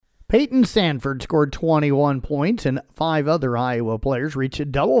Peyton Sanford scored 21 points, and 5 other Iowa players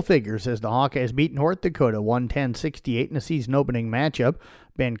reached double figures as the Hawkeyes beat North Dakota 110-68 in a season-opening matchup.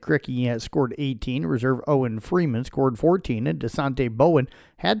 Ben Krikke scored 18, reserve Owen Freeman scored 14, and DeSante Bowen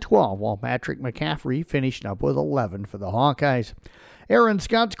had 12, while Patrick McCaffrey finished up with 11 for the Hawkeyes. Aaron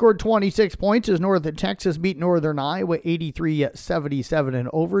Scott scored 26 points as North Texas beat Northern Iowa 83-77 in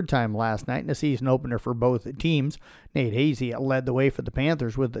overtime last night in a season opener for both teams. Nate Hazy led the way for the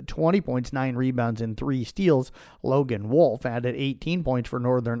Panthers with 20 points, 9 rebounds, and 3 steals. Logan Wolf added 18 points for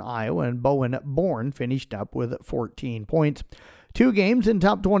Northern Iowa, and Bowen Bourne finished up with 14 points. 2 games in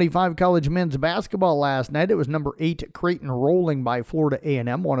top 25 college men's basketball last night. It was number 8 Creighton rolling by Florida A&M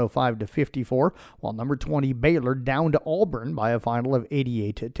 105-54, while number 20 Baylor down to Auburn by a final of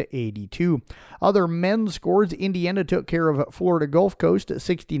 88-82. Other men's scores: Indiana took care of Florida Gulf Coast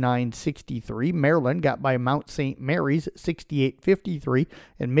 69-63. Maryland got by Mount St. Mary's 68-53,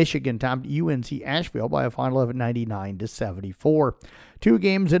 and Michigan topped UNC Asheville by a final of 99-74. 2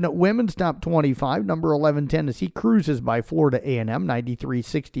 games in women's top 25. Number 11 Tennessee cruises by Florida A&M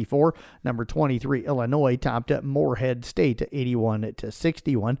 93-64. Number 23 Illinois topped Morehead State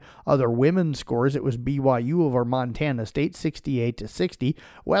 81-61. Other women's scores: it was BYU over Montana State 68-60.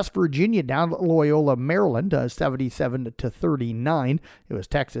 West Virginia down to Loyola Maryland 77-39. It was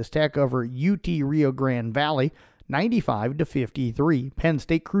Texas Tech over UT Rio Grande Valley 95-53. Penn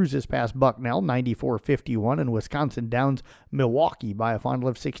State cruises past Bucknell 94-51, and Wisconsin downs Milwaukee by a final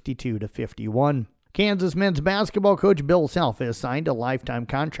of 62-51. Kansas men's basketball coach Bill Self has signed a lifetime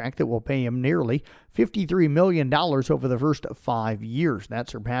contract that will pay him nearly $53 million over the first 5 years. That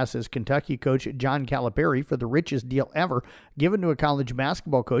surpasses Kentucky coach John Calipari for the richest deal ever given to a college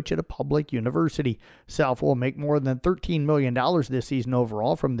basketball coach at a public university. Self will make more than $13 million this season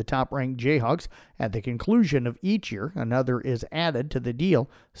overall from the top-ranked Jayhawks. At the conclusion of each year, another is added to the deal.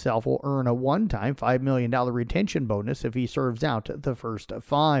 Self will earn a one-time $5 million retention bonus if he serves out the first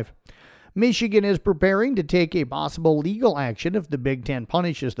 5. Michigan is preparing to take a possible legal action if the Big Ten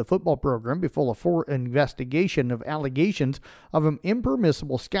punishes the football program before a full investigation of allegations of an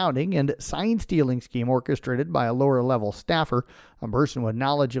impermissible scouting and sign-stealing scheme orchestrated by a lower-level staffer. A person with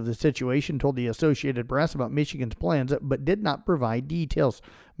knowledge of the situation told the Associated Press about Michigan's plans but did not provide details.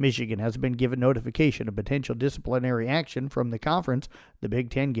 Michigan has been given notification of potential disciplinary action from the conference. The Big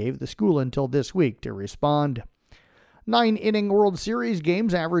Ten gave the school until this week to respond. 9-inning World Series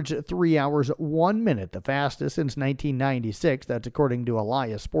games averaged 3 hours, 1 minute, the fastest since 1996. That's according to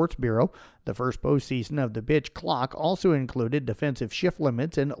Elias Sports Bureau. The first postseason of the pitch clock also included defensive shift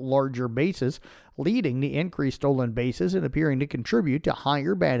limits and larger bases, leading to increased stolen bases and appearing to contribute to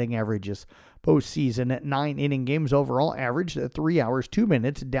higher batting averages. Postseason 9-inning games overall averaged 3 hours, 2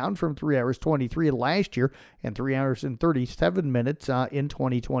 minutes, down from 3 hours, 23 last year and 3 hours and 37 minutes in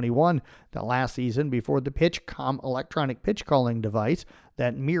 2021. The last season before the PitchCom electronic pitch calling device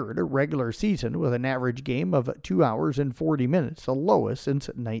that mirrored a regular season with an average game of 2 hours and 40 minutes, the lowest since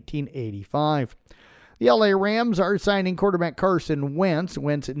 1985. The LA Rams are signing quarterback Carson Wentz.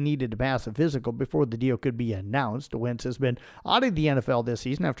 Wentz needed to pass a physical before the deal could be announced. Wentz has been out of the NFL this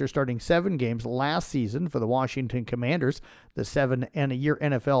season after starting 7 games last season for the Washington Commanders. The 7-year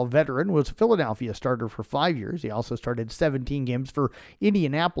NFL veteran was a Philadelphia starter for 5 years. He also started 17 games for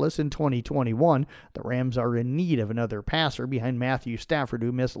Indianapolis in 2021. The Rams are in need of another passer behind Matthew Stafford,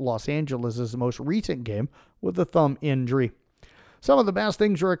 who missed Los Angeles' most recent game with a thumb injury. Some of the best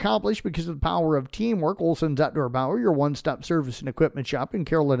things are accomplished because of the power of teamwork. Olson's Outdoor Power, your one-stop service and equipment shop in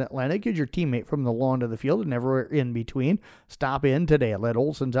Carrollton, Atlantic, is your teammate from the lawn to the field and everywhere in between. Stop in today and let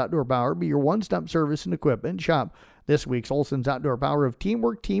Olson's Outdoor Power be your one-stop service and equipment shop. This week's Olson's Outdoor Power of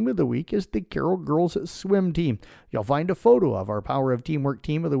Teamwork Team of the Week is the Carroll Girls Swim Team. You'll find a photo of our Power of Teamwork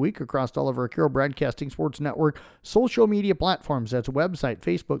Team of the Week across all of our Carroll Broadcasting Sports Network social media platforms. That's website,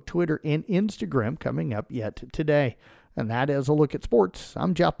 Facebook, Twitter, and Instagram coming up yet today. And that is a look at sports.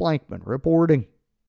 I'm Jeff Blankman reporting.